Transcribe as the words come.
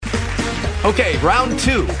Okay, round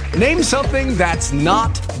two. Name something that's not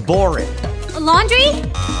boring. A laundry?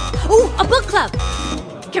 Ooh, a book club.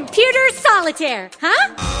 Computer solitaire,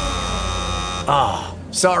 huh? Ah,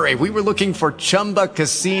 oh, sorry, we were looking for Chumba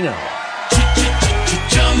Casino.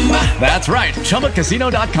 That's right,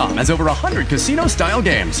 ChumbaCasino.com has over 100 casino-style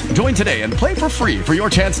games. Join today and play for free for your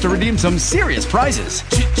chance to redeem some serious prizes.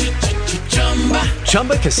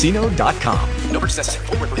 ChumbaCasino.com. No purchase necessary.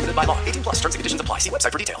 Void where prohibited by law. 18 plus. Terms and conditions apply. See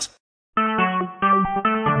website for details.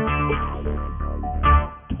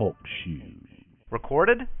 Talk shoes.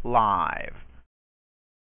 Recorded live.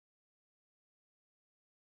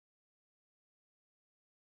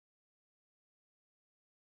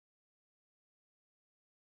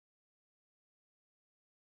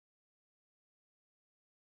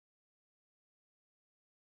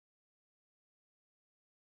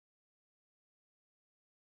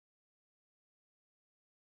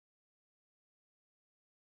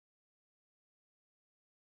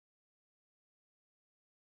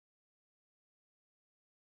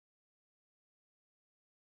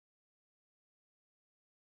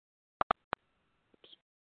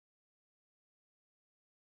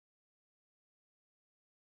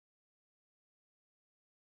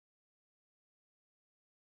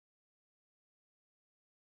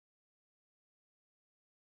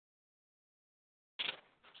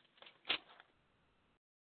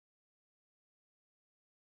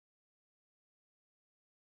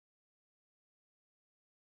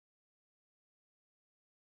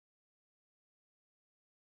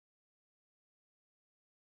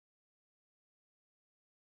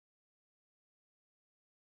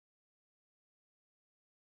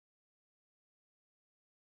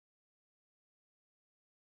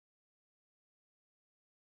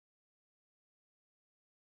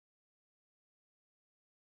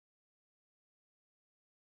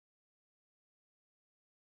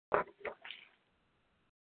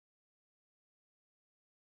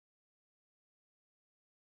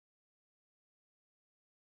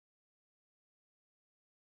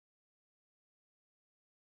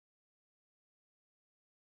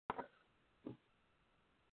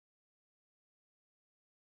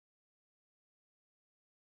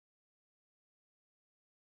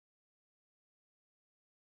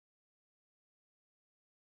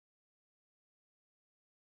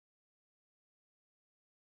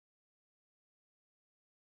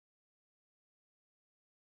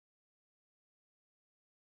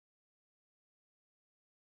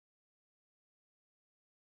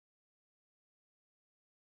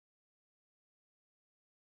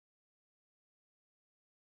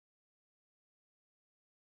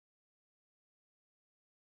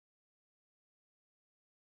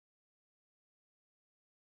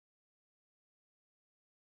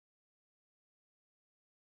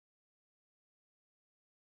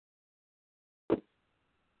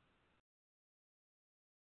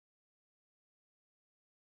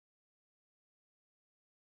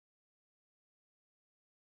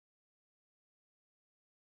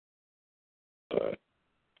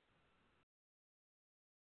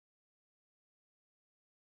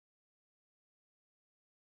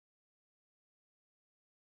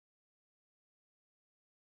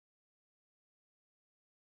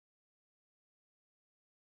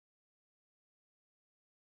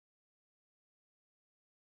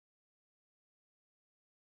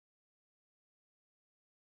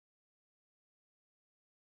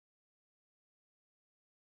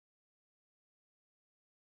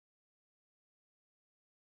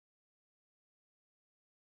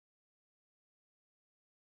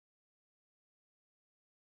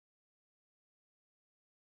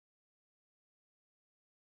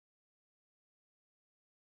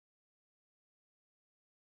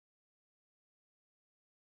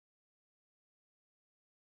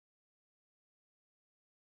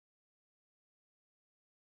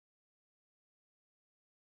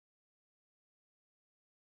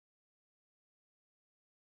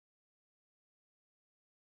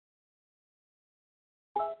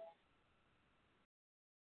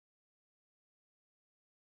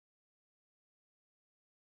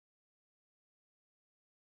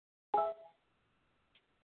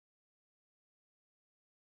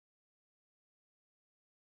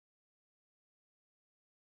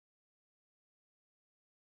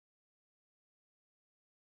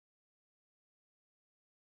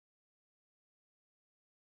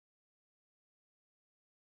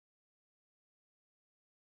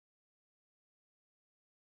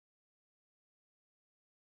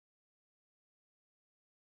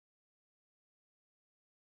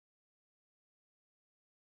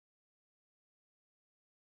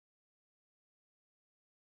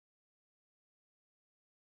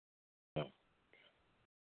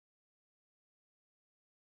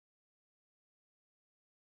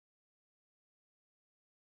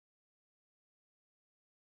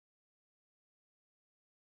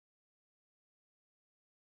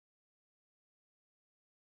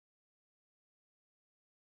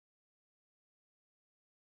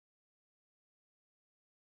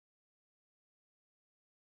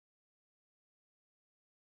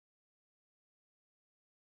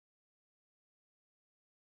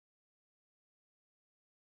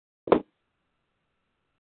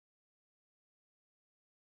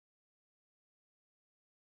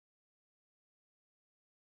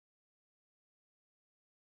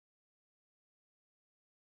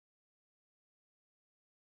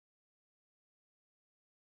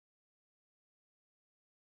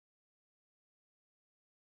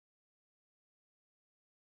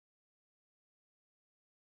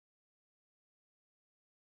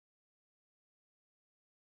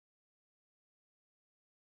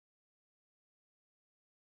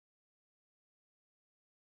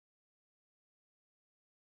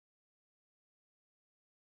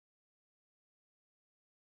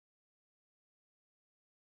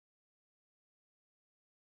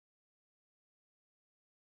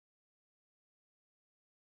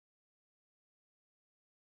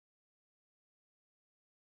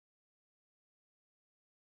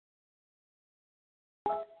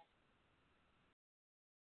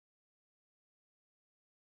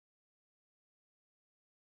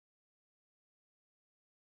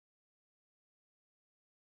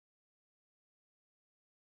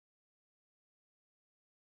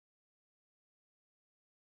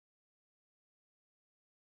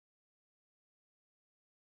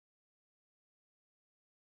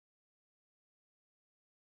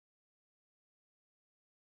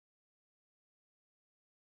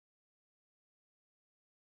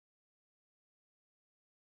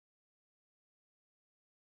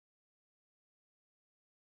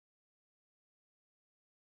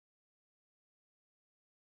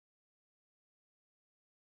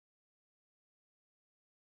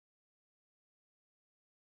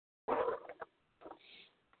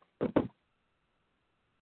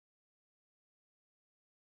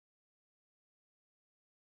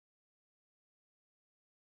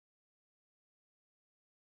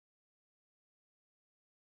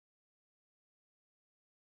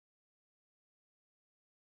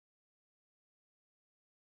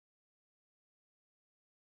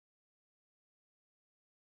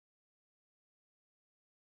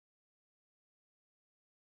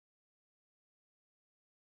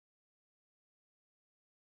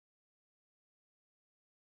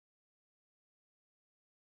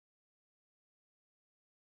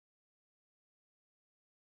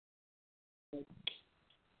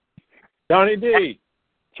 Donnie D.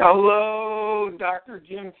 Hello, Dr.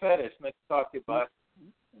 Jim Fettis. Nice to talk to you, bud.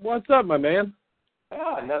 What's up, my man?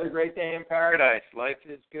 Another great day in paradise. Life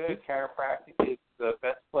is good. Chiropractic is the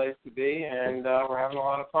best place to be, and we're having a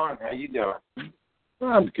lot of fun. How you doing?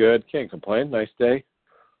 I'm good. Can't complain. Nice day.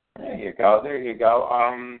 There you go.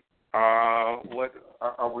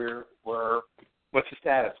 What's the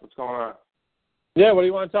status? What's going on? Yeah, what do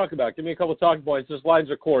you want to talk about? Give me a couple of talking points. This line's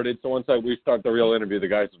recorded, so once we start the real interview, the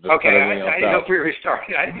guys will just cut everything else out. I didn't know if we were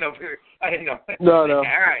starting. I didn't know. No. All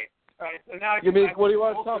right. So now what do you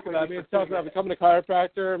want to talk about? Talk about becoming a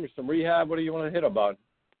chiropractor, some rehab. What do you want to hit about?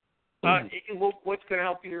 What's going to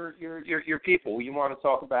help your people? You want to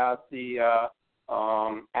talk about the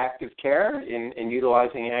active care and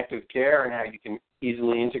utilizing active care and how you can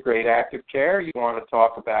easily integrate active care. You want to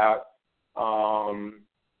talk about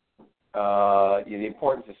the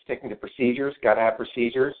importance of sticking to procedures. Got to have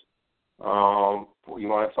procedures. You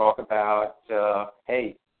want to talk about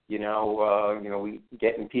we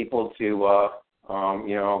getting people to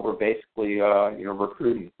we're basically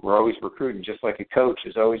recruiting. We're always recruiting, just like a coach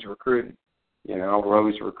is always recruiting. We're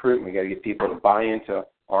always recruiting. We got to get people to buy into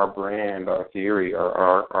our brand, our theory,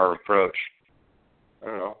 our approach. I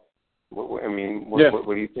don't know. What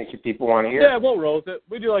do you think your people want to hear? Yeah, we'll roll with it.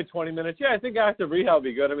 We do like 20 minutes. Yeah, I think active rehab would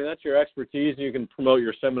be good. I mean, that's your expertise, and you can promote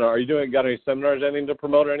your seminar. Are you got any seminars, anything to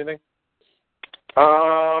promote or anything?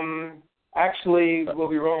 Actually, we'll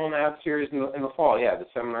be rolling out series in the fall. Yeah, the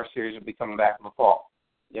seminar series will be coming back in the fall.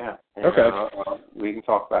 Yeah. And, okay. We can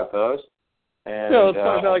talk about those. And, let's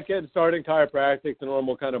talk about like getting started in chiropractic, the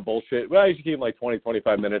normal kind of bullshit. Well, I usually keep them like 20,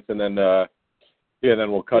 25 minutes, and then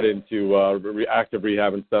then we'll cut into active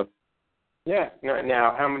rehab and stuff. Yeah.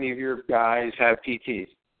 Now, how many of your guys have PTs?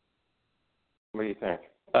 What do you think?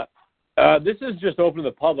 This is just open to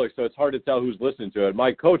the public, so it's hard to tell who's listening to it.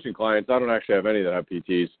 My coaching clients, I don't actually have any that have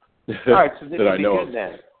PTs. All right, so this will be good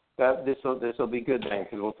then. This will be good then,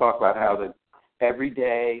 because we'll talk about how the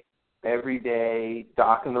everyday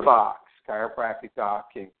doc in the box, chiropractic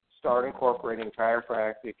doc, can start incorporating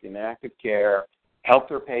chiropractic and active care, help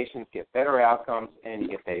their patients get better outcomes, and you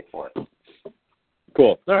get paid for it.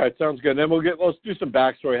 Cool. All right, sounds good. And then let's do some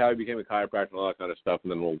backstory, how you became a chiropractor and all that kind of stuff,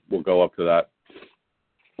 and then we'll go up to that.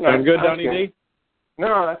 Sound good, Donnie D?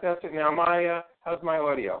 No, that's it. Now, how's my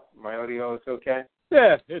audio? My audio is okay?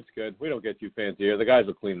 Yeah, it's good. We don't get too fancy here. The guys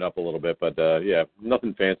will clean it up a little bit, but yeah,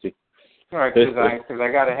 nothing fancy. All right, because I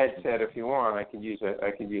got a headset. If you want, I can use a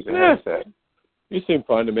headset. You seem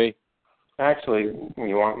fine to me. Actually,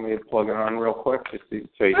 you want me to plug it on real quick just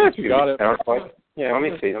so you you got it. Yeah, let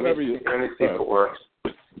me see. Let me see if it works.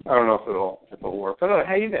 I don't know if it'll work. But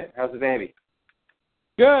how you been? How's the baby?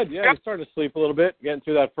 Good. Yeah, he's starting to sleep a little bit. Getting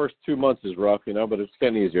through that first 2 months is rough, but it's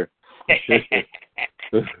getting easier.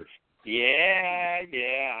 Yeah,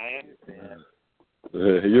 I understand.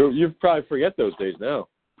 You probably forget those days now.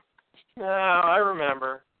 No, I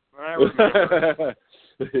remember.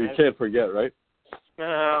 You can't forget, right?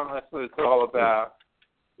 No, that's what it's all about.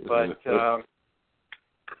 But,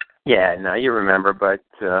 you remember, but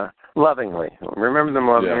lovingly. Remember them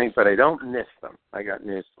lovingly, but I don't miss them. I got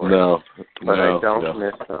news for you. But I don't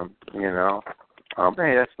miss them,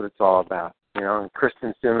 Hey, that's what it's all about. And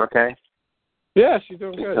Kristen's doing okay? Yeah, she's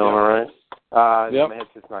doing good. Doing all right? My Yep.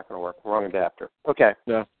 headset's not going to work. Wrong adapter. Okay.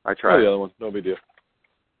 Yeah. I tried. Try the other one. No big deal.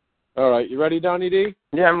 All right. You ready, Donnie D?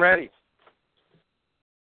 Yeah, I'm ready.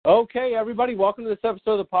 Okay, everybody. Welcome to this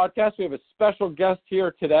episode of the podcast. We have a special guest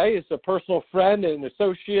here today. It's a personal friend and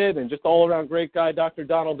associate and just all-around great guy, Dr.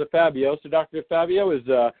 Donald Defabio. So Dr. Defabio is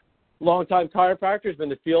a longtime chiropractor. He's been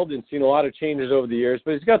in the field and seen a lot of changes over the years.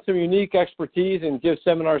 But he's got some unique expertise and gives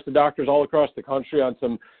seminars to doctors all across the country on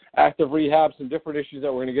some active rehab, some different issues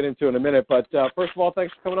that we're going to get into in a minute. But first of all,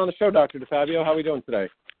 thanks for coming on the show, Dr. Defabio. How are we doing today?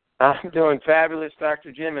 I'm doing fabulous,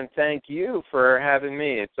 Dr. Jim, and thank you for having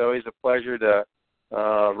me. It's always a pleasure to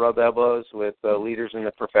rub elbows with leaders in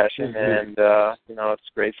the profession, and it's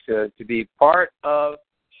great to be part of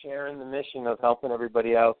sharing the mission of helping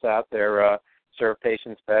everybody else out there serve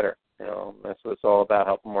patients better. That's what it's all about,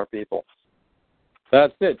 helping more people.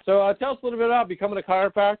 That's it. So tell us a little bit about becoming a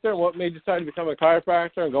chiropractor and what made you decide to become a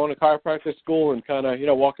chiropractor and going to chiropractic school and kind of,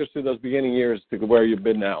 walk us through those beginning years to where you've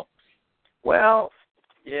been now. Well,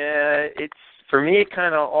 yeah, for me, it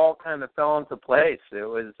all fell into place. I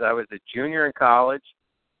was a junior in college,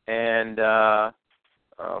 and a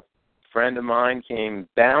friend of mine came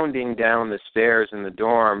bounding down the stairs in the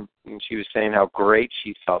dorm, and she was saying how great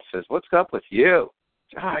she felt. Says, "What's up with you?"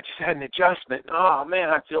 "Oh, I just had an adjustment. Oh, man,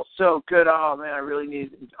 I feel so good. Oh, man, I really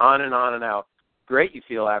need on and on and out. Great you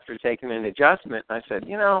feel after taking an adjustment." And I said,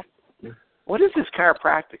 what is this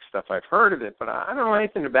chiropractic stuff? I've heard of it, but I don't know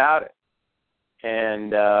anything about it.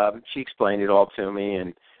 And she explained it all to me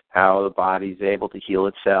and how the body's able to heal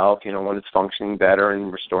itself, when it's functioning better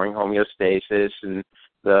and restoring homeostasis and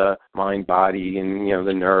the mind, body, and,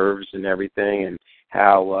 the nerves and everything, and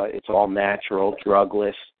how it's all natural,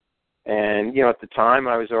 drugless. And, at the time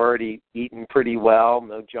I was already eating pretty well,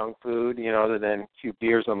 no junk food, other than a few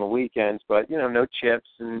beers on the weekends, but, no chips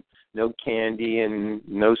and no candy and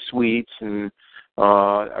no sweets. And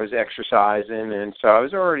I was exercising. And so I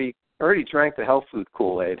was already drank the health food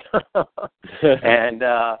Kool-Aid. And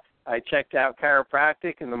I checked out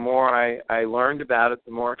chiropractic, and the more I learned about it,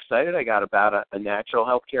 the more excited I got about a natural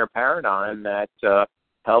healthcare paradigm that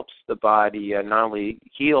helps the body not only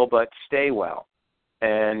heal but stay well.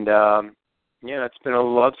 And, it's been a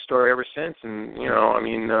love story ever since. And,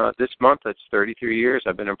 this month, it's 33 years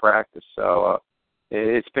I've been in practice. So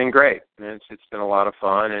it's been great. And it's been a lot of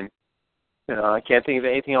fun. And, I can't think of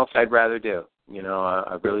anything else I'd rather do.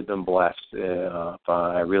 I've really been blessed.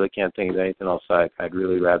 I really can't think of anything else I'd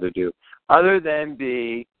really rather do other than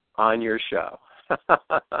be on your show.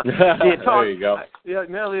 There you go.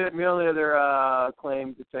 My only other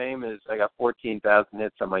claim to fame is I got 14,000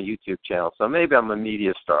 hits on my YouTube channel, so maybe I'm a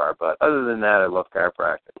media star. But other than that, I love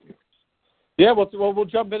chiropractic. Yeah, well, we'll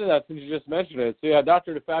jump into that since you just mentioned it. So, yeah,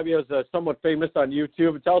 Dr. Defabio is somewhat famous on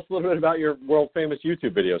YouTube. Tell us a little bit about your world-famous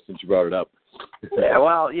YouTube videos since you brought it up. Yeah,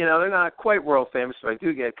 well, they're not quite world-famous, but I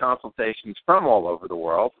do get consultations from all over the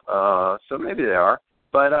world, so maybe they are.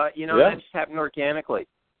 But, that just happened organically.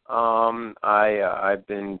 I've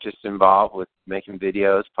been just involved with making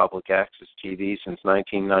videos, public access TV since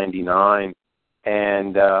 1999,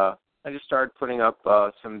 and I just started putting up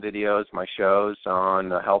some videos, my shows on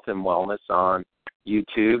health and wellness on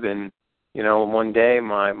YouTube. And, one day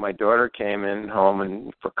my daughter came in home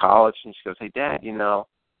and for college, and she goes, "Hey, Dad,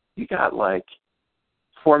 you got like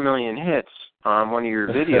 4 million hits on one of your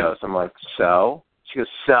videos." I'm like, "So?" She goes,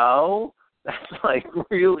 "So? That's like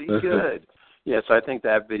really good." Yeah, so I think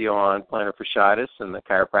that video on plantar fasciitis and the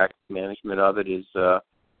chiropractic management of it is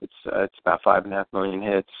it's about 5.5 million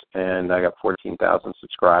hits, and I got 14,000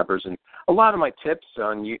 subscribers. And a lot of my tips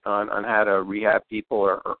on how to rehab people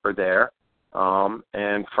are there.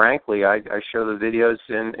 And frankly, I show the videos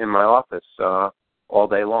in my office all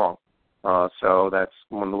day long. So that's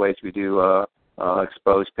one of the ways we do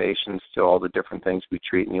expose patients to all the different things we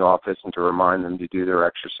treat in the office, and to remind them to do their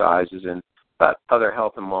exercises and other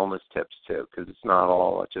health and wellness tips too, because it's not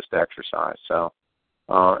all just exercise. So,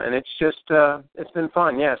 and it's just it's been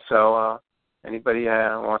fun. Yeah. So anybody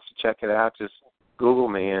wants to check it out, just Google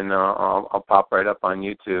me, and I'll pop right up on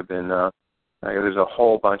YouTube. And there's a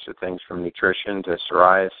whole bunch of things from nutrition to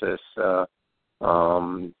psoriasis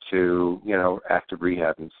to active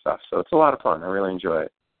rehab and stuff. So it's a lot of fun. I really enjoy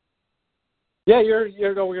it. Yeah,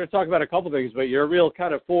 we're going to talk about a couple things, but you're a real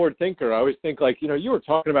kind of forward thinker. I always think you were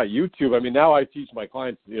talking about YouTube. I mean, now I teach my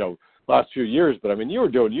clients, last few years, but I mean, you were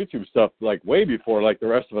doing YouTube stuff like way before like the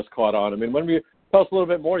rest of us caught on. I mean, tell us a little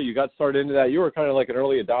bit more. You got started into that. You were kind of like an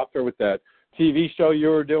early adopter with that TV show you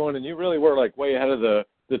were doing, and you really were like way ahead of the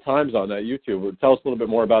times on that YouTube. Tell us a little bit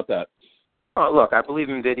more about that. Look, I believe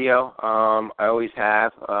in video. I always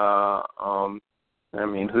have. I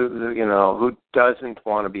mean, who doesn't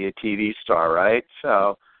want to be a TV star, right?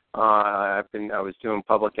 So I was doing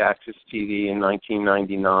public access TV in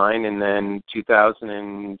 1999, and then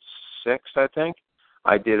 2006, I think,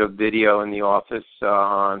 I did a video in the office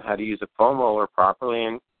on how to use a foam roller properly,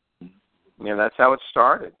 and that's how it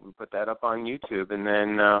started. We put that up on YouTube, and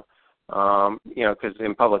then because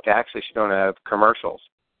in public access you don't have commercials,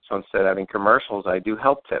 so instead of having commercials, I do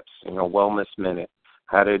health tips. Wellness Minute.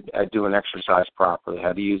 How to do an exercise properly,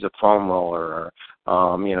 how to use a foam roller,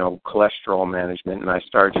 or, cholesterol management. And I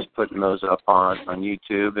started just putting those up on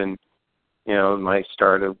YouTube, and, I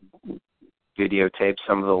started videotape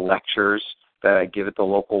some of the lectures that I give at the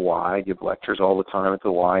local Y. I give lectures all the time at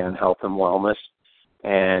the Y on health and wellness,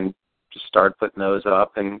 and just started putting those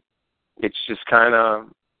up, and it's just kind of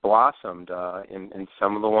blossomed. And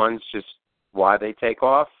some of the ones, just why they take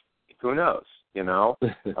off, who knows? The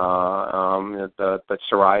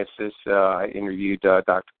psoriasis, I interviewed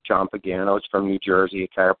Dr. John Pagano. It's from New Jersey, a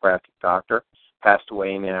chiropractic doctor, passed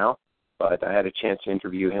away now, but I had a chance to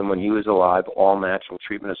interview him when he was alive, all natural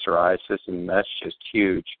treatment of psoriasis, and that's just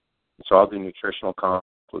huge. So I'll do nutritional consults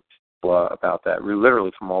with people about that,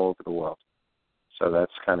 literally from all over the world. So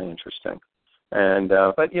that's kind of interesting. And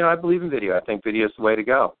but I believe in video. I think video is the way to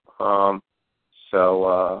go.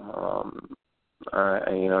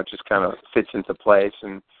 It just kind of fits into place,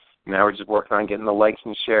 and now we're just working on getting the likes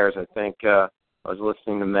and shares. I think I was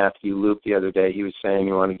listening to Matthew Luke the other day. He was saying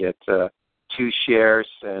you want to get 2 shares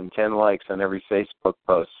and 10 likes on every Facebook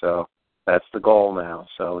post. So that's the goal now.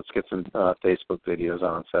 So let's get some Facebook videos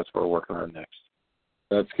on. So that's what we're working on next.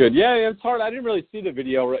 That's good. Yeah, it's hard. I didn't really see the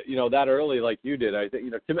video, that early like you did. I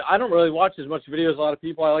think, to me, I don't really watch as much videos as a lot of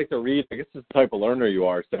people. I like to read. I guess it's the type of learner you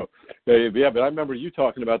are. So, yeah, but I remember you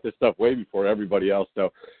talking about this stuff way before everybody else.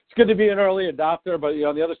 So it's good to be an early adopter. But,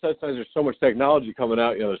 on the other side, there's so much technology coming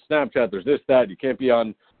out. There's Snapchat, there's this, that. You can't be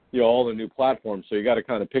on, all the new platforms. So you got to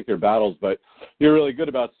kind of pick your battles. But you're really good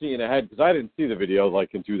about seeing ahead, because I didn't see the video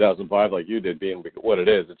like in 2005 like you did, being what it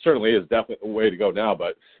is. It certainly is definitely a way to go now,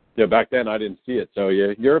 but back then I didn't see it. So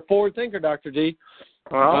you're a forward thinker, Dr. D.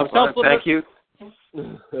 Well, thank you.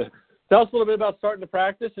 Tell us a little bit about starting to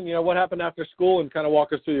practice and, what happened after school, and kind of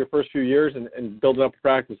walk us through your first few years and building up a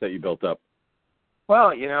practice that you built up.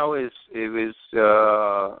 Well, it was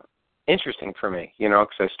interesting for me, because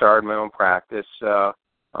I started my own practice. I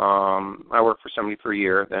worked for somebody for a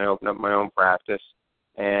year, then I opened up my own practice.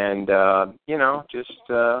 And, just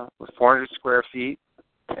with 400 square feet,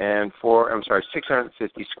 and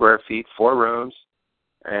 650 square feet, 4 rooms.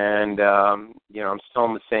 And, I'm still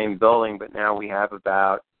in the same building, but now we have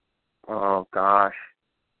about, I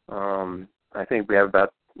think we have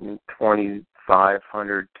about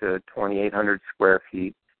 2,500 to 2,800 square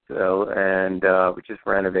feet. So, and we just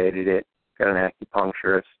renovated it, got an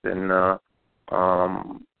acupuncturist, and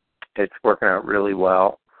it's working out really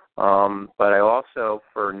well. But I also,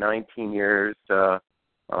 for 19 years, I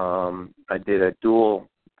did a dual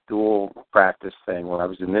practice thing where I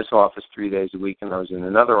was in this office 3 days a week and I was in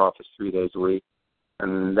another office 3 days a week.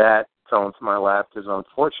 And that fell into my lap because,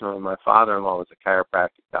 unfortunately, my father-in-law was a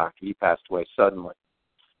chiropractic doctor. He passed away suddenly.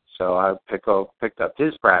 So I picked up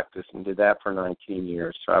his practice and did that for 19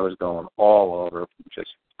 years. So I was going all over,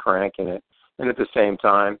 just cranking it. And at the same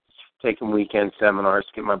time, taking weekend seminars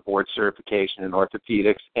to get my board certification in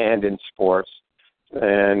orthopedics and in sports,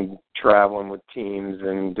 and traveling with teams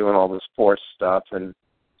and doing all the sports stuff. And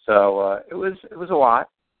so it was a lot,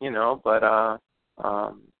 but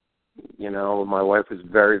my wife was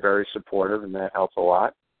very, very supportive, and that helped a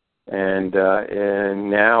lot. And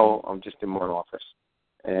now I'm just in one office,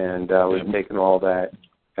 and we've taken all that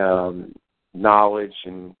knowledge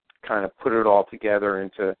and kind of put it all together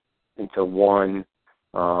into one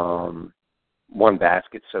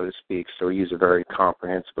basket, so to speak. So we use a very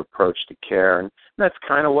comprehensive approach to care, and that's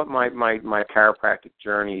kind of what my chiropractic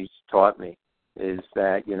journey's taught me. Is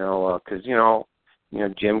that because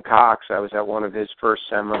Jim Cox, I was at one of his first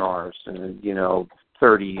seminars, and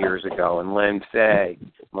 30 years ago, and Len Fay,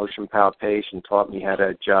 motion palpation, taught me how to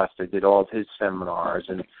adjust. I did all of his seminars,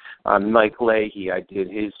 and Mike Leahy, I did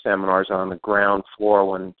his seminars on the ground floor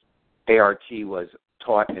when ART was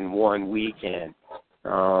taught in one weekend.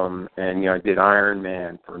 And I did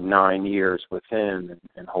Ironman for 9 years with him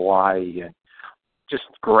in Hawaii, and just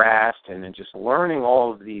grasped and just learning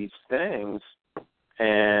all of these things.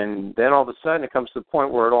 And then all of a sudden it comes to the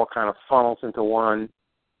point where it all kind of funnels into one,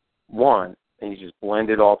 and you just blend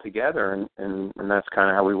it all together, and that's kind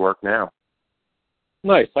of how we work now.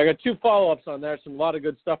 Nice. I got 2 follow-ups on there. A lot of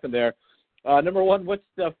good stuff in there. Number one, what's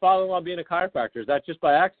the following on being a chiropractor? Is that just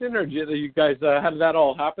by accident, or did you guys, how did that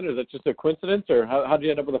all happen? Is that just a coincidence, or how did you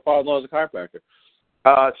end up with a father-in-law as a chiropractor?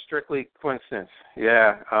 Strictly coincidence.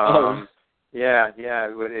 Yeah. Yeah.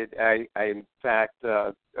 In fact,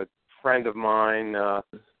 a friend of mine, a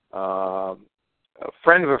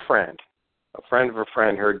friend of a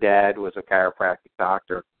friend, her dad was a chiropractic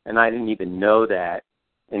doctor, and I didn't even know that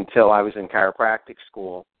until I was in chiropractic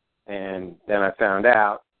school, and then I found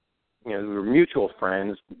out. We were mutual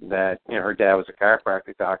friends that, her dad was a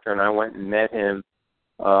chiropractic doctor, and I went and met him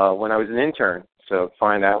when I was an intern. So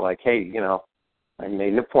find out, like, hey, I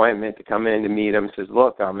made an appointment to come in to meet him. Says,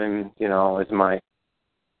 look, I'm in, it's my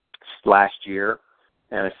last year.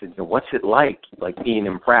 And I said, what's it like being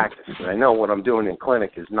in practice? And I know what I'm doing in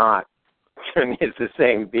clinic is not, it's the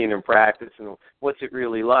same being in practice, and what's it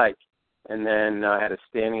really like? And then I had a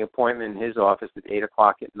standing appointment in his office at 8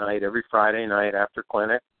 o'clock at night, every Friday night after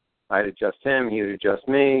clinic. I'd adjust him, he would adjust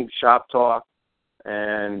me, shop talk,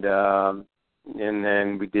 and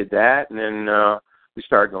then we did that, and then we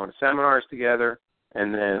started going to seminars together,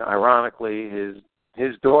 and then ironically, his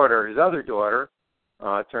other daughter,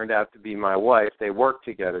 turned out to be my wife. They worked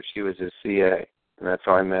together. She was his CA, and that's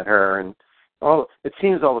how I met her. And it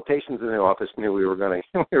seems all the patients in the office knew we were going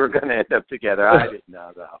to end up together. I didn't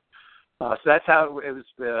know though. So that's how it was,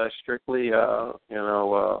 strictly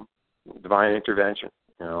divine intervention.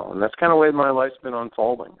 And that's kind of the way my life's been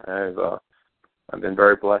unfolding. I've been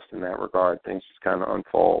very blessed in that regard. Things just kind of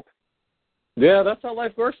unfold. Yeah, that's how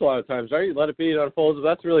life works a lot of times, right? You let it be, it unfolds.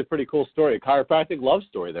 That's a really pretty cool story. A chiropractic love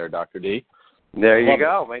story there, Dr. D. There you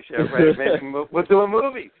go. Make sure everybody, we'll do a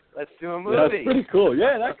movie. Let's do a movie. That's pretty cool.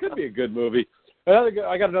 Yeah, that could be a good movie. I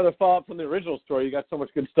got another follow-up from the original story. You got so much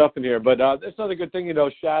good stuff in here. But that's another good thing,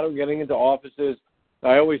 shadow, getting into offices.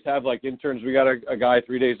 I always have, interns. We got a guy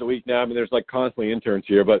 3 days a week now. I mean, there's, constantly interns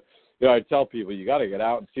here. But, I tell people, you got to get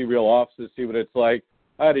out and see real offices, see what it's like.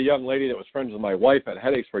 I had a young lady that was friends with my wife, had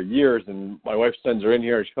headaches for years, and my wife sends her in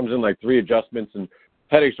here. She comes in 3 adjustments, and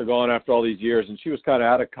headaches are gone after all these years. And she was kind of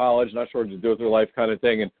out of college, not sure what to do with her life kind of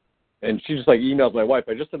thing. And she just emails my wife,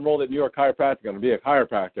 I just enrolled at New York Chiropractic. I'm going to be a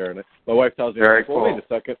chiropractor. And my wife tells me, Very cool. Wait a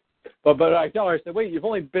second. But I tell her, I said, wait, you've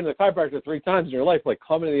only been to a chiropractor 3 times in your life.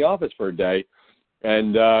 Come into the office for a day.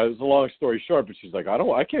 And it was a long story short, but she's like,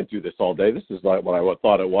 I can't do this all day. This is not what I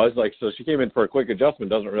thought it was. So she came in for a quick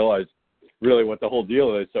adjustment, doesn't realize really what the whole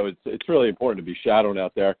deal is. So it's really important to be shadowing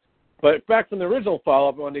out there. But back from the original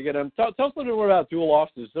follow-up, I wanted to get him. Tell us a little bit more about dual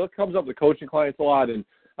offices. So it comes up with coaching clients a lot, and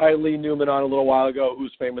I had Lee Newman on a little while ago,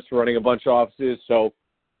 who's famous for running a bunch of offices. So,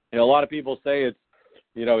 a lot of people say it's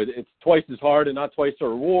twice as hard and not twice the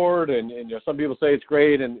reward, and some people say it's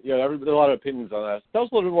great, and there's a lot of opinions on that. Tell us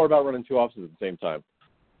a little bit more about running 2 offices at the same time.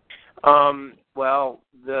 Well,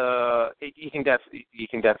 you can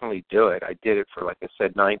definitely do it. I did it for, like I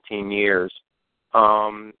said, 19 years.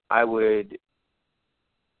 I would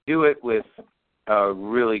do it with a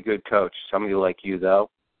really good coach, somebody like you, though.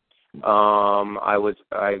 I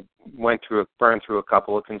burned through a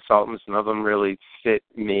couple of consultants. None of them really fit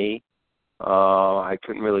me. I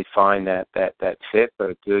couldn't really find that fit, but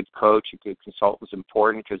a good coach, a good consultant is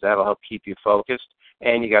important because that'll help keep you focused,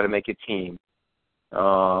 and you got to make a team.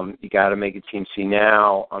 You got to make a team. See,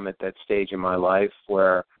 now I'm at that stage in my life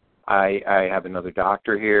where I have another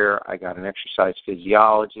doctor here. I got an exercise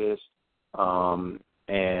physiologist,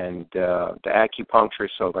 and the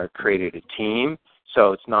acupuncturist, so I've created a team.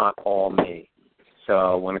 So it's not all me.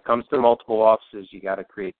 So when it comes to multiple offices, you got to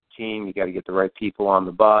create a team. You got to get the right people on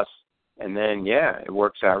the bus. And then, it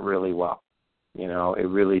works out really well. It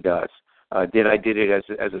really does. Did it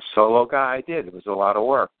as a solo guy? I did. It was a lot of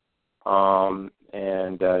work.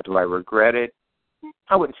 And do I regret it?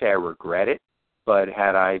 I wouldn't say I regret it. But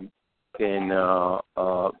had I been,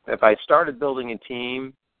 if I started building a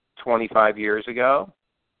team 25 years ago,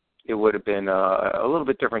 it would have been a little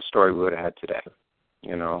bit different story we would have had today.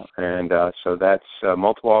 And so that's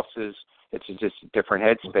multiple offices. It's just a different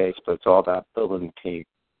headspace, but it's all about building a team,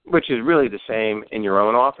 which is really the same in your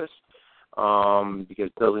own office, because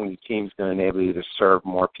building the team is going to enable you to serve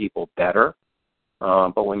more people better.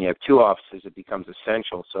 But when you have 2 offices, it becomes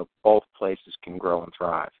essential so both places can grow and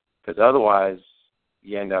thrive. Because otherwise,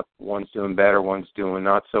 you end up one's doing better, one's doing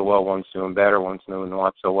not so well, one's doing better, one's doing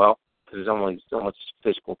not so well. Because there's only so much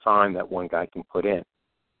physical time that one guy can put in,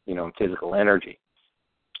 physical energy.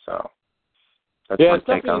 So that's it's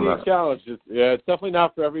definitely a unique challenge. It's definitely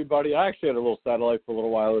not for everybody. I actually had a little satellite for a little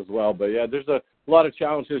while as well. But, there's a lot of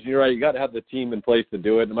challenges. You're right. You got to have the team in place to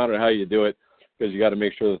do it, no matter how you do it, because you got to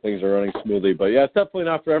make sure that things are running smoothly. But, it's definitely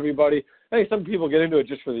not for everybody. I think some people get into it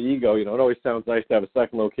just for the ego. It always sounds nice to have a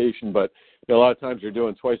second location, but a lot of times you're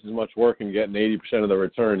doing twice as much work and getting 80% of the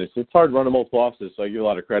return. It's hard running multiple offices, so I give a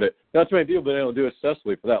lot of credit. Not too many people have been able to do it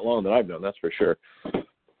successfully for that long that I've done, that's for sure.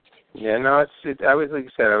 Yeah, no, I was, like you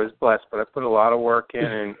said, I was blessed, but I put a lot of work in,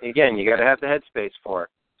 and again, you got to have the headspace for it,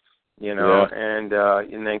 and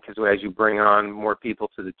then because as you bring on more people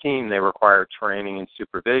to the team, they require training and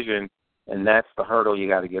supervision, and that's the hurdle you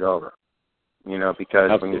got to get over, because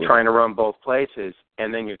Absolutely. When you're trying to run both places,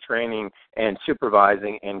 and then you're training and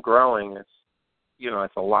supervising and growing,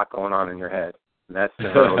 it's a lot going on in your head, and that's the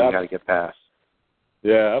hurdle you got to get past.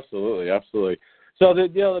 Yeah, absolutely. So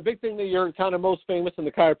the big thing that you're kind of most famous in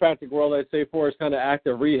the chiropractic world, I'd say, for is kind of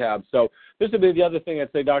active rehab. So this would be the other thing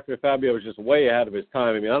I'd say Dr. Defabio was just way ahead of his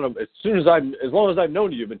time. I mean, I don't know, as long as I've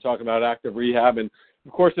known you've been talking about active rehab, and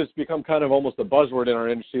of course it's become kind of almost a buzzword in our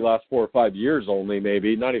industry the last 4 or 5 years only,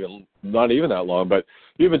 maybe not even that long. But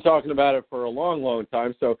you've been talking about it for a long, long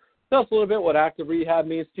time. So tell us a little bit what active rehab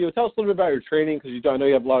means to you. Tell us a little bit about your training, because I know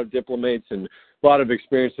you have a lot of diplomates and a lot of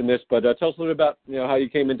experience in this, but tell us a little bit about how you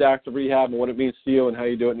came into active rehab and what it means to you and how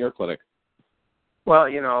you do it in your clinic. Well,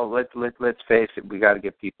 let's face it, we got to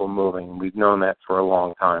get people moving. We've known that for a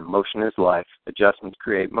long time. Motion is life. Adjustments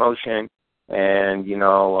create motion, and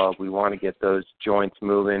we want to get those joints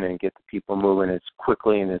moving and get the people moving as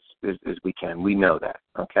quickly and as we can. We know that,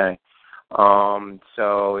 okay?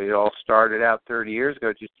 So it all started out 30 years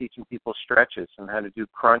ago just teaching people stretches and how to do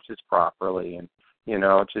crunches properly, and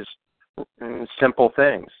just simple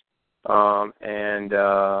things, and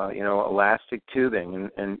elastic tubing,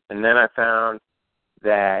 and then I found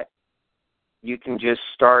that you can just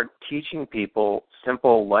start teaching people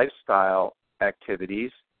simple lifestyle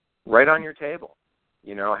activities right on your table.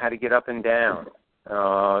 You know, how to get up and down,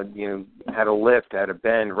 you know, how to lift, how to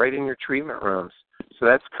bend, right in your treatment rooms. So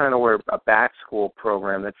that's kind of where a back school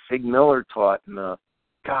program that Sig Miller taught in the,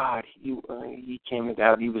 God, he came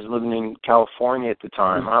out, he was living in California at the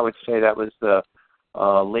time. I would say that was the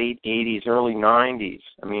late 80s, early 90s.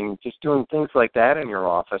 I mean, just doing things like that in your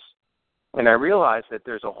office. And I realized that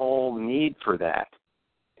there's a whole need for that.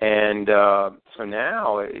 And so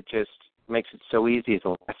now it just makes it so easy. It's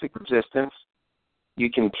elastic resistance. You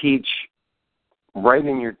can teach right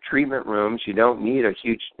in your treatment rooms. You don't need a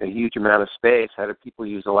huge amount of space. How do people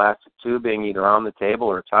use elastic tubing either on the table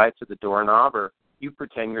or tied to the doorknob, or you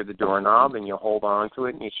pretend you're the doorknob and you hold on to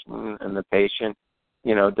it, and the patient,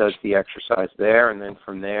 you know, does the exercise there, and then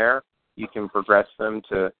from there you can progress them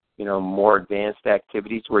to, you know, more advanced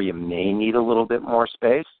activities where you may need a little bit more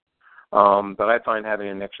space. But I find having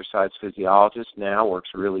an exercise physiologist now works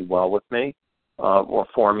really well with me, or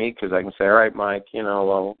for me, because I can say, all right, Mike, you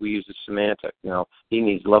know, we use the semantic. You know, he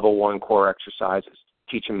needs level 1 core exercises.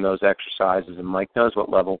 Teach him those exercises, and Mike knows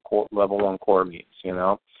what level 1 core means, you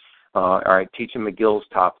know. All right, teach him McGill's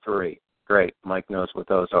top 3. Great, Mike knows what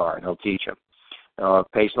those are, and he'll teach him.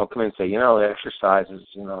 Patient will come in and say, you know, the exercises,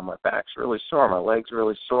 you know, my back's really sore, my leg's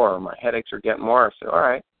really sore, my headaches are getting worse. So, all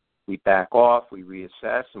right, we back off, we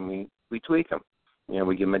reassess, and we tweak them. You know,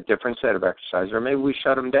 we give them a different set of exercises, or maybe we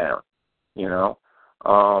shut them down, you know.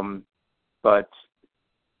 But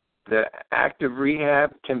the active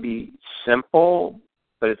rehab can be simple,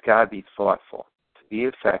 but it's got to be thoughtful. To be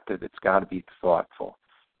effective, it's got to be thoughtful.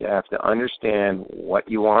 You have to understand what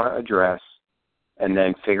you want to address and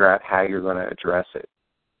then figure out how you're going to address it.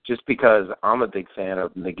 Just because I'm a big fan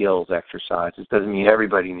of McGill's exercises doesn't mean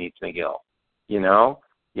everybody needs McGill. You know,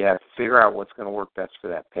 you have to figure out what's going to work best for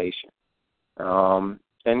that patient.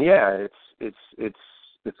 And yeah,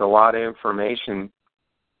 it's a lot of information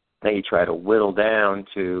that you try to whittle down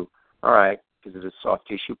to. All right, is it a soft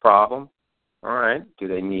tissue problem? All right, do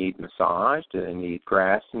they need massage? Do they need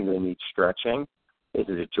grasping? Do they need stretching? Is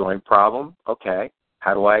it a joint problem? Okay,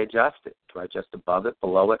 how do I adjust it? Do I adjust above it,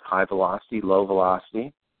 below it, high velocity, low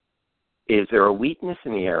velocity? Is there a weakness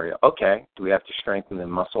in the area? Okay, do we have to strengthen the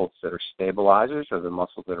muscles that are stabilizers or the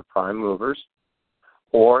muscles that are prime movers?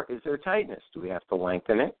 Or is there tightness? Do we have to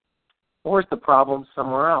lengthen it? Or is the problem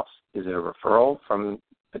somewhere else? Is it a referral from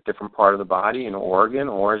a different part of the body, an organ,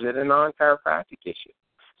 or is it a non-chiropractic issue?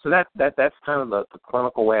 So that's kind of the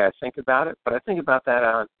clinical way I think about it, but I think about that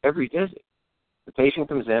on every visit. The patient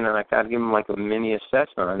comes in, and I got to give them like a mini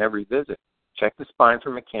assessment on every visit. Check the spine for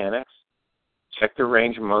mechanics, check their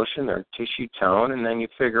range of motion, their tissue tone, and then you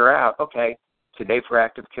figure out, okay, today for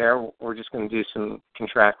active care, we're just going to do some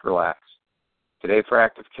contract, relax. Today for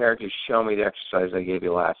active care, just show me the exercise I gave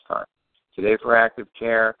you last time. Today for active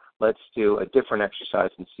care, let's do a different exercise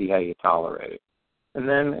and see how you tolerate it. And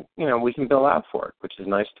then, you know, we can bill out for it, which is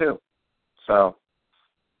nice too. So,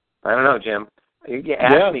 I don't know, Jim. You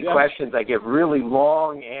ask me questions, I give really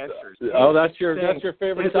long answers. Oh, that's your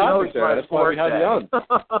favorite topic there. That's why we had you on.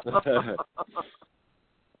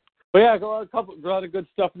 But yeah, a lot of good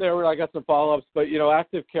stuff there where I got some follow-ups. But, you know,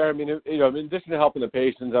 active care, I mean, you know, in addition to helping the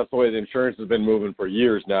patients, that's the way the insurance has been moving for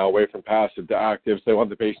years now, away from passive to active. So they want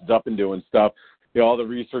the patients up and doing stuff. You know, all the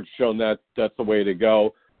research shown that that's the way to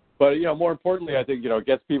go. But, you know, more importantly, I think, you know, it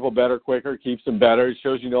gets people better quicker, keeps them better. It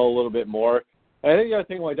shows you know a little bit more. I think the other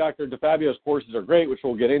thing why Dr. Defabio's courses are great, which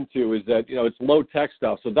we'll get into, is that, you know, it's low-tech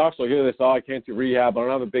stuff. So docs will hear this, oh, I can't do rehab, I don't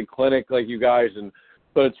have a big clinic like you guys,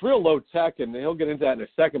 but it's real low-tech, and he'll get into that in a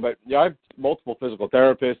second. But, yeah, I have multiple physical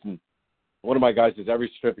therapists, and one of my guys does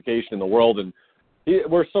every certification in the world, and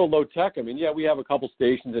we're so low-tech. I mean, yeah, we have a couple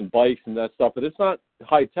stations and bikes and that stuff, but it's not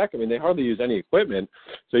high-tech. I mean, they hardly use any equipment,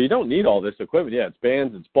 so you don't need all this equipment. Yeah, it's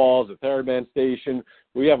bands, it's balls, a TheraBand station.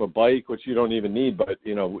 We have a bike, which you don't even need, but,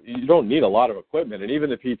 you know, you don't need a lot of equipment. And even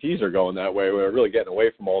the PTs are going that way. We're really getting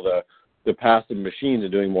away from all the passive machines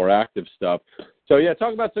and doing more active stuff. So, yeah,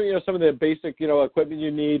 talk about some, you know, some of the basic, you know, equipment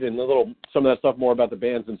you need and some of that stuff more about the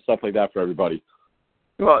bands and stuff like that for everybody.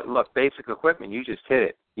 Well, look, basic equipment, you just hit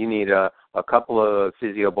it. You need a couple of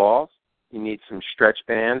physio balls. You need some stretch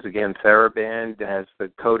bands. Again, TheraBand has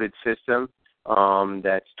the coded system.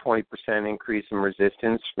 That's 20% increase in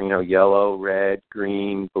resistance, you know, yellow, red,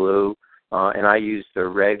 green, blue, and I use the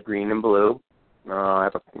red, green, and blue.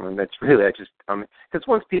 That's really, because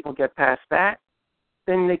once people get past that,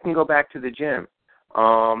 then they can go back to the gym.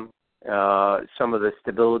 Some of the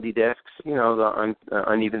stability discs, you know, the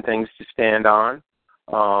uneven things to stand on.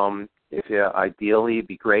 Ideally, it'd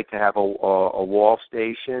be great to have a wall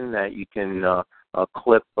station that you can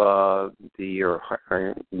clip or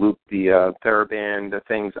loop the TheraBand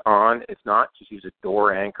things on. If not, just use a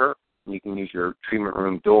door anchor. You can use your treatment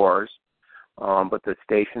room doors, but the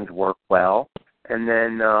stations work well. And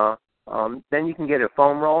then you can get a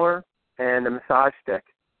foam roller and a massage stick,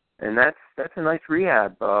 and that's a nice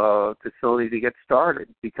rehab facility to get started,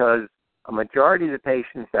 because a majority of the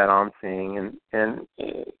patients that I'm seeing and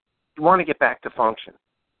want to get back to function.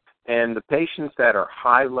 And the patients that are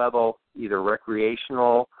high level, either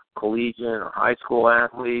recreational, collegiate, or high school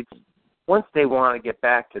athletes, once they want to get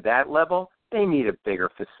back to that level, they need a bigger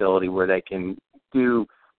facility where they can do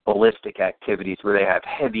ballistic activities, where they have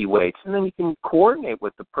heavy weights, and then you can coordinate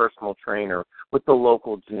with the personal trainer, with the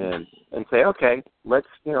local gym, and say, okay, let's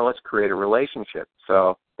create a relationship.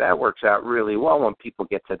 So that works out really well when people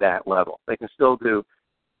get to that level. They can still do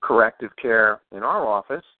corrective care in our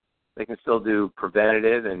office. They can still do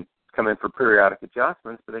preventative and come in for periodic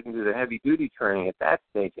adjustments, but they can do the heavy-duty training at that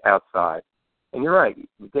stage outside. And you're right,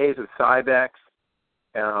 the days of Cybex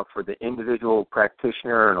for the individual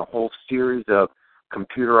practitioner and a whole series of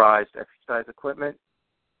computerized exercise equipment,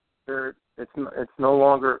 it's no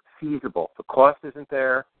longer feasible. The cost isn't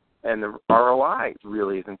there, and the ROI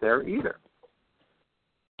really isn't there either.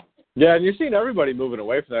 Yeah, and you're seeing everybody moving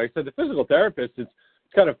away from that. Like I said, the physical therapist, it's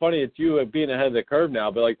kind of funny. It's you being ahead of the curve now,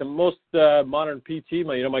 but like the most modern PT,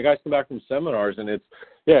 my guys come back from seminars, and it's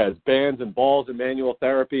bands and balls and manual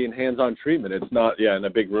therapy and hands-on treatment. It's not, in a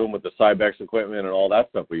big room with the Cybex equipment and all that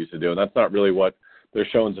stuff we used to do, and that's not really what they're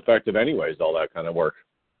showing is effective anyways, all that kind of work.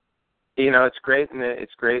 It's great in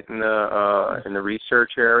the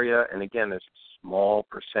research area, and again, there's a small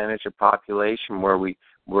percentage of population where we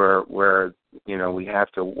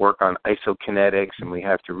have to work on isokinetics, and we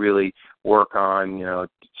have to really work on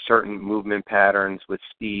certain movement patterns with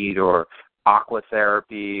speed, or aqua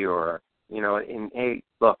therapy, or and hey,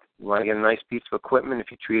 look, you want to get a nice piece of equipment if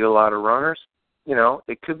you treat a lot of runners,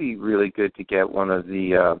 it could be really good to get one of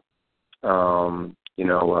the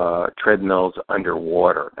treadmills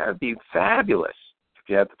underwater. That would be fabulous if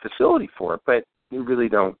you have the facility for it, but you really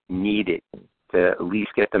don't need it to at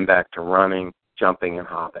least get them back to running, jumping, and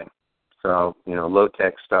hopping. So,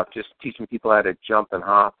 low-tech stuff, just teaching people how to jump and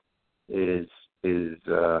hop is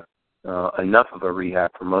enough of a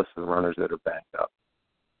rehab for most of the runners that are backed up.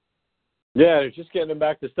 Yeah, it's just getting them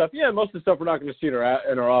back to stuff. Yeah, most of the stuff we're not going to see in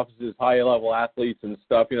our offices, high-level athletes and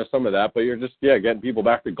stuff, some of that. But you're just, getting people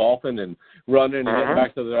back to golfing and running and getting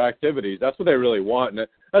back to their activities. That's what they really want. And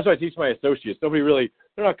that's what I teach my associates. They're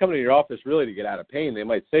not coming to your office really to get out of pain. They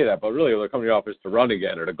might say that, but really they're coming to your office to run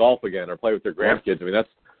again or to golf again or play with their grandkids. I mean,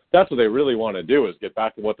 that's what they really want to do, is get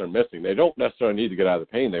back to what they're missing. They don't necessarily need to get out of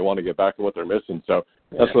the pain. They want to get back to what they're missing. So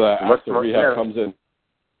that's where that active rehab comes in.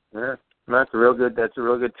 Yeah. That's a real good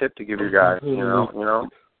tip to give your guys.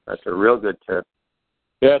 That's a real good tip.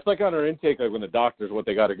 Yeah, it's like on our intake, like when the doctors, what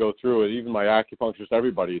they got to go through, and even my acupuncturist,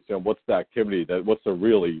 everybody, it's, what's the activity, what's the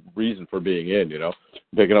really reason for being in,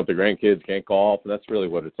 picking up the grandkids, can't golf, and that's really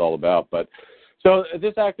what it's all about. But so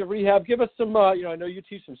this active rehab, give us some, I know you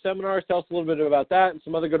teach some seminars. Tell us a little bit about that and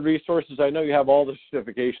some other good resources. I know you have all the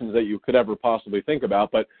certifications that you could ever possibly think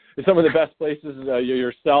about, but some of the best places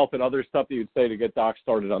yourself and other stuff that you'd say to get docs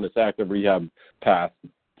started on this active rehab path.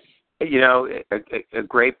 A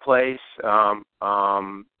great place. I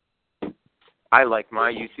like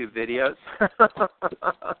my YouTube videos,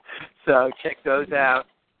 so check those out.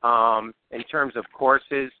 In terms of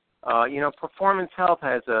courses, Performance Health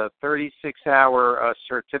has a 36-hour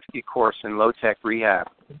certificate course in low-tech rehab.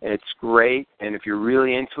 It's great, and if you're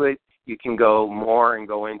really into it, you can go more and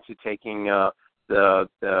go into taking the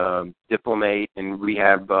diplomate and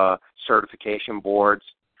rehab certification boards.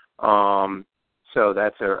 So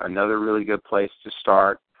that's another really good place to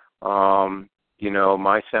start.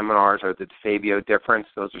 My seminars are the Defabio Difference.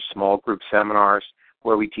 Those are small group seminars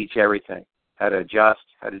where we teach everything: how to adjust,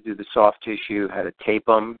 how to do the soft tissue, how to tape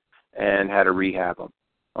them, and how to rehab them.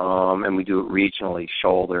 And we do it regionally: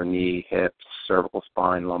 shoulder, knee, hips, cervical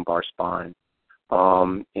spine, lumbar spine.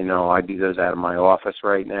 I do those out of my office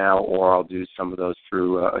right now, or I'll do some of those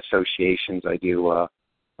through associations.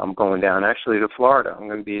 I'm going down actually to Florida. I'm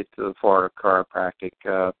going to be at the Florida Chiropractic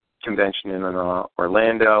Convention in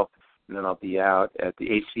Orlando, and then I'll be out at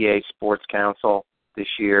the ACA Sports Council this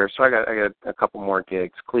year. So I got a couple more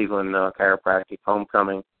gigs. Cleveland Chiropractic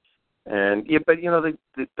Homecoming. And but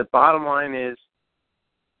the bottom line is,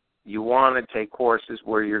 you want to take courses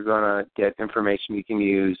where you're going to get information you can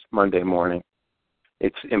use Monday morning.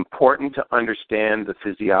 It's important to understand the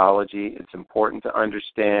physiology. It's important to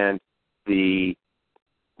understand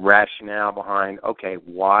rationale behind, okay,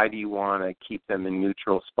 why do you want to keep them in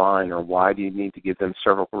neutral spine, or why do you need to give them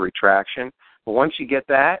cervical retraction? But once you get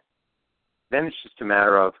that, then it's just a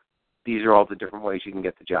matter of these are all the different ways you can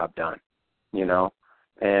get the job done, you know.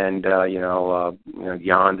 And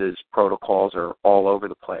Yonda's protocols are all over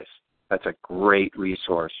the place. That's a great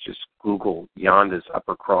resource. Just Google Yonda's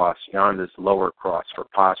upper cross, Yonda's lower cross for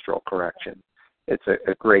postural correction. It's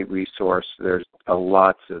a great resource. There's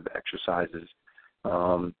lots of exercises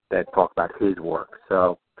that talk about his work.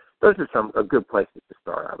 So those are a good places to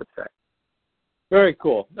start, I would say. Very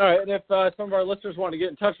cool. All right, and if some of our listeners want to get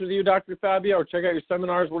in touch with you, Dr. Fabio, or check out your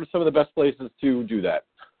seminars, what are some of the best places to do that?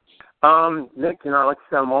 Nick, I like to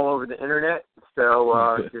send them all over the internet.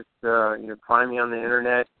 So just find me on the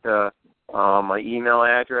internet. My email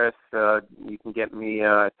address, you can get me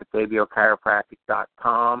at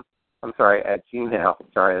DefabioChiropractic.com. I'm sorry, at Gmail.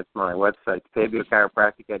 Sorry, that's my website,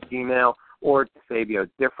 DefabioChiropractic at Gmail, or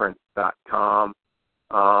DefabioDifference.com.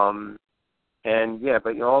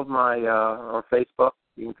 But all of my on Facebook,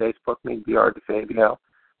 you can Facebook me, Dr. Defabio.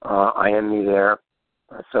 I am me there.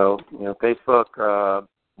 So Facebook,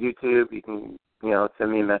 YouTube, you can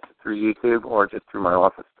send me a message through YouTube or just through my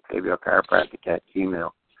office, DefabioChiropractic at Gmail.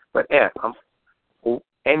 But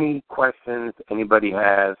any questions anybody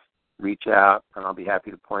has, reach out, and I'll be happy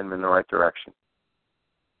to point them in the right direction.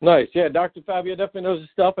 Nice. Yeah, Dr. Fabio definitely knows his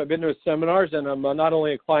stuff. I've been to his seminars, and I'm not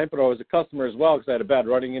only a client, but I was a customer as well, because I had a bad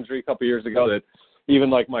running injury a couple of years ago that even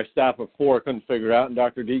like my staff of 4 couldn't figure out, and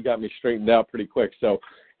Dr. D got me straightened out pretty quick. So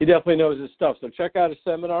he definitely knows his stuff. So check out his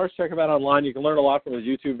seminars. Check him out online. You can learn a lot from his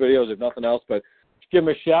YouTube videos, if nothing else. But give him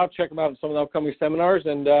a shout. Check him out in some of the upcoming seminars.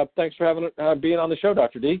 And thanks for being on the show,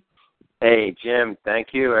 Dr. D. Hey, Jim, thank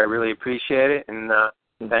you. I really appreciate it. And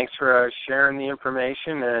thanks for sharing the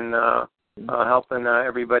information and helping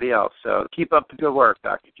everybody else. So keep up the good work,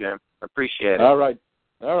 Dr. Jim. Appreciate it. All right,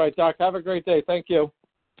 Doc. Have a great day. Thank you.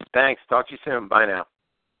 Thanks. Talk to you soon. Bye now.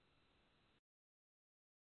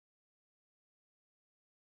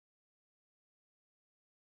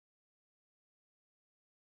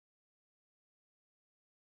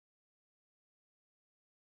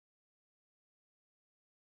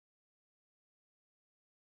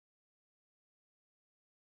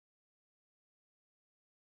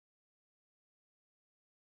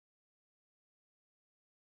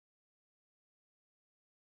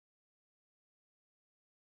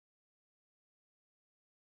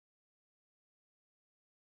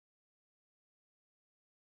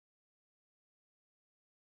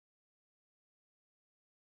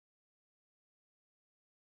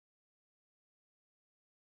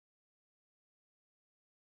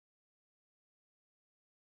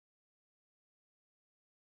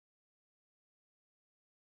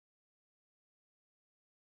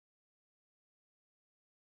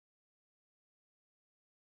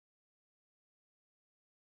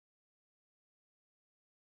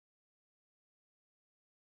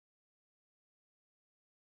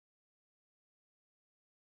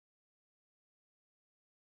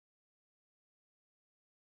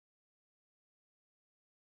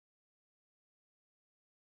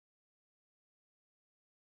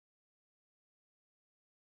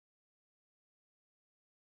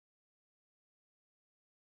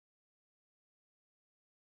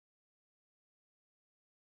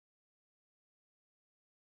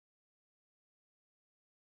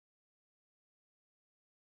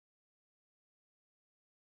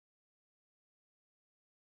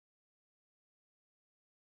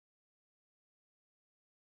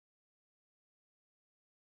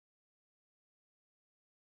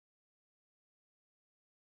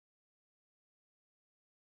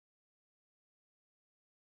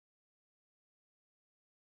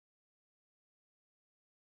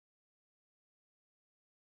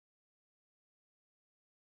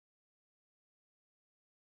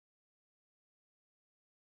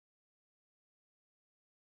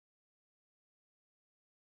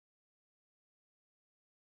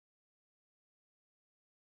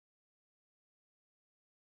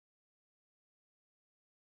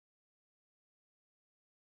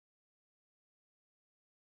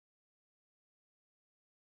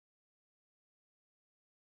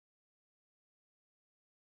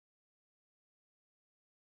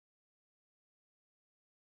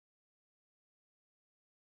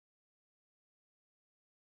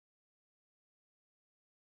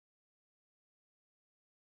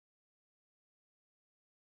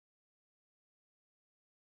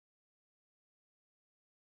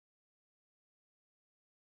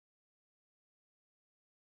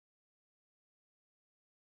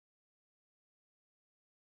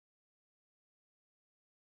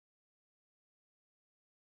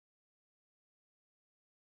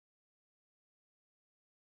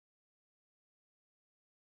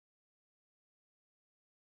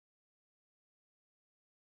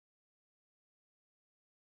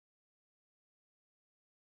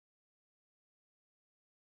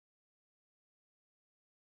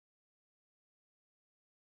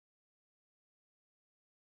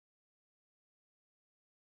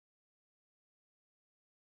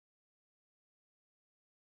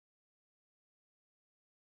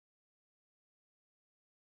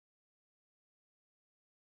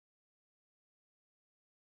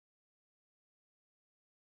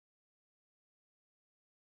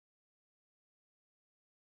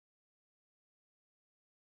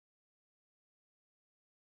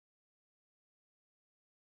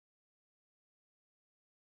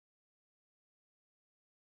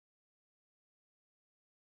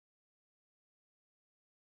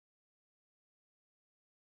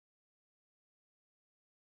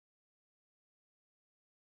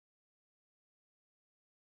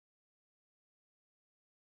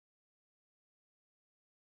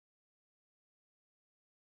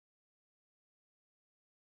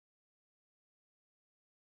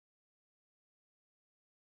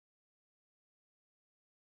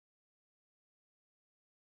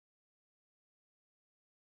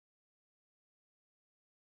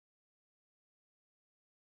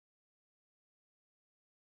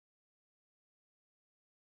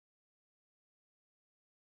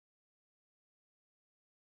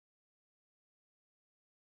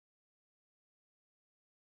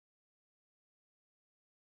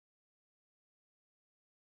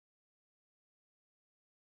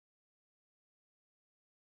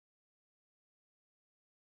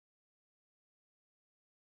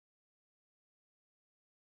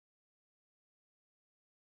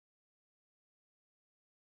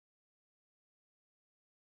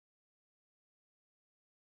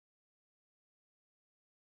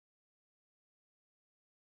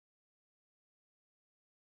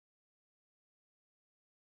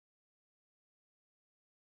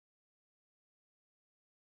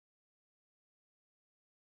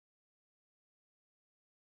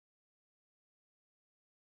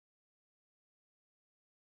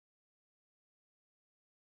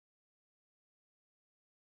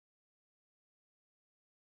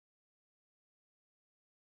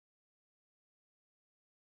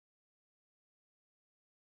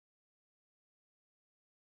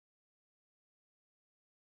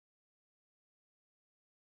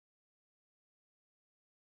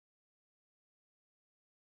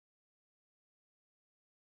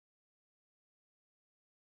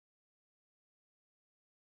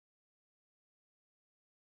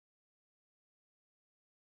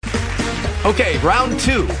 Okay, round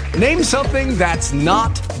two. Name something that's not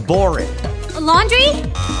boring. A laundry?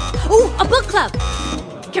 Ooh, a book club.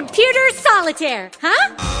 Computer solitaire,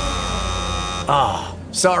 huh? Ah,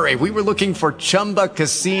 sorry, we were looking for Chumba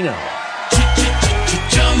Casino.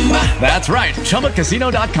 That's right,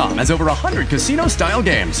 ChumbaCasino.com has over 100 casino-style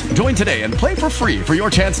games. Join today and play for free for your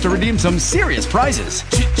chance to redeem some serious prizes.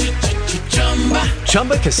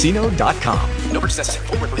 ChumbaCasino.com. No purchase necessary.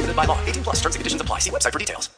 Void where prohibited by law. 18+ terms and conditions apply. See website for details.